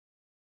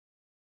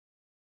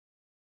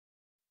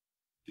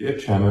Dear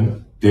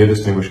Chairman, dear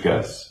distinguished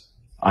guests,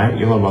 I'm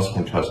Elon Musk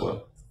from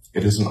Tesla.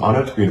 It is an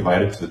honor to be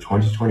invited to the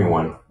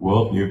 2021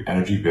 World New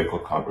Energy Vehicle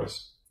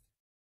Congress.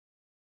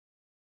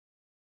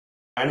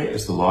 China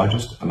is the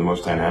largest and the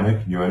most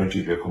dynamic new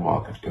energy vehicle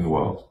market in the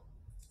world.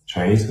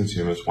 Chinese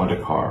consumers want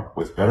a car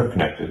with better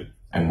connected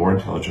and more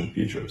intelligent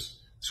features,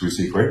 so we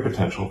see great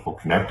potential for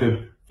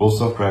connected, full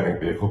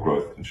self-driving vehicle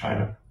growth in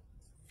China.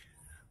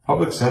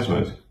 Public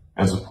sentiment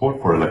and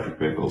support for electric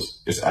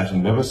vehicles is at a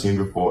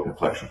never-seen-before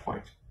inflection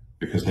point,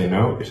 because they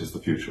know it is the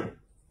future.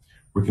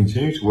 We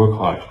continue to work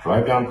hard to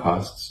drive down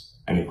costs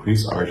and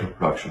increase our rate of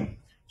production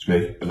to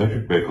make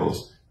electric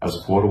vehicles as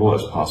affordable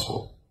as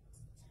possible.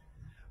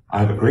 I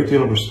have a great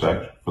deal of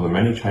respect for the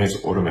many Chinese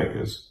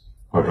automakers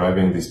who are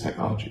driving these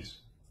technologies.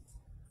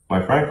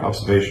 My frank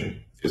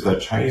observation is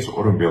that Chinese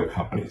automobile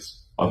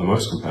companies are the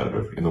most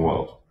competitive in the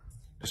world,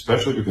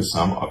 especially because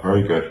some are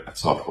very good at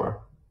software.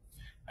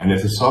 And it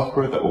is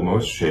software that will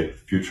most shape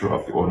the future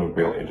of the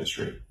automobile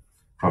industry,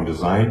 from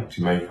design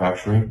to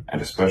manufacturing and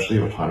especially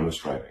autonomous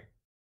driving.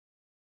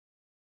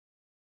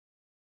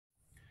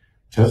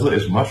 Tesla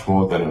is much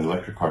more than an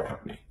electric car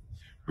company.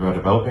 We are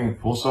developing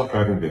full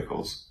self-driving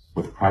vehicles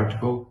with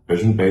practical,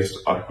 vision-based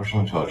artificial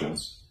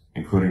intelligence,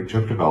 including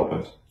chip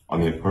development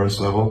on the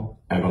inference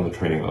level and on the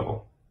training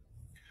level.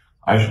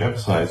 I should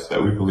emphasize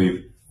that we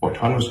believe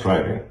autonomous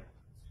driving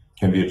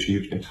can be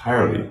achieved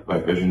entirely by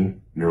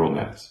vision neural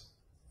nets.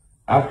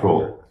 After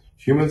all,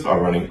 humans are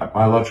running a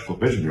biological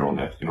vision neural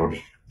net in order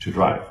to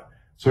drive,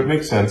 so it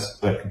makes sense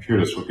that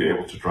computers would be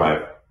able to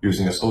drive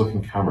using a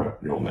silicon camera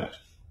neural net.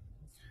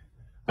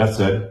 That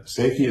said,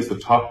 safety is the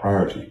top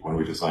priority when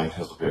we design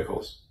Tesla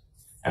vehicles,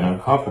 and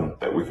I'm confident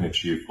that we can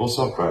achieve full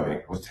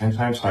self-driving with 10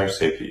 times higher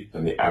safety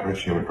than the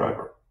average human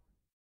driver.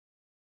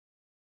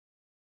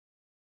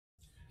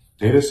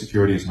 Data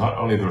security is not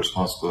only the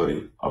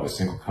responsibility of a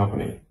single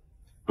company,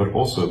 but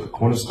also the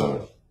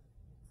cornerstone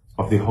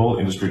of the whole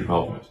industry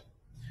development.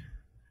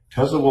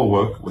 Tesla will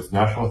work with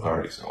national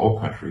authorities in all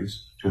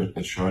countries to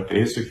ensure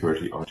data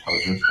security of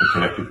intelligent and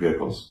connected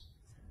vehicles.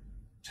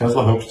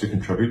 Tesla hopes to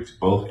contribute to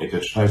build a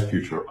digitized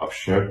future of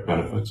shared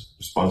benefits,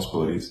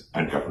 responsibilities,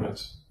 and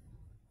governance.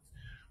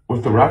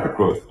 With the rapid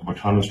growth of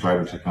autonomous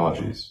driving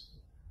technologies,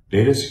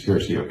 data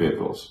security of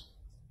vehicles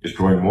is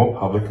drawing more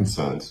public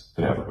concerns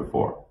than ever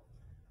before.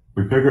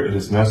 We figure it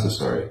is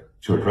necessary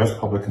to address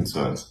public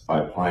concerns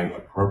by applying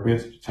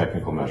appropriate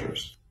technical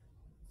measures.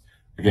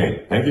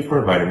 Again, thank you for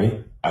inviting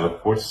me. I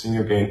look forward to seeing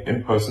you again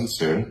in person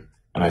soon,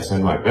 and I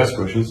send my best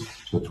wishes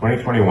to the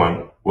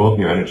 2021 World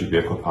New Energy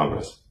Vehicle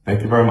Congress.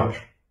 Thank you very much.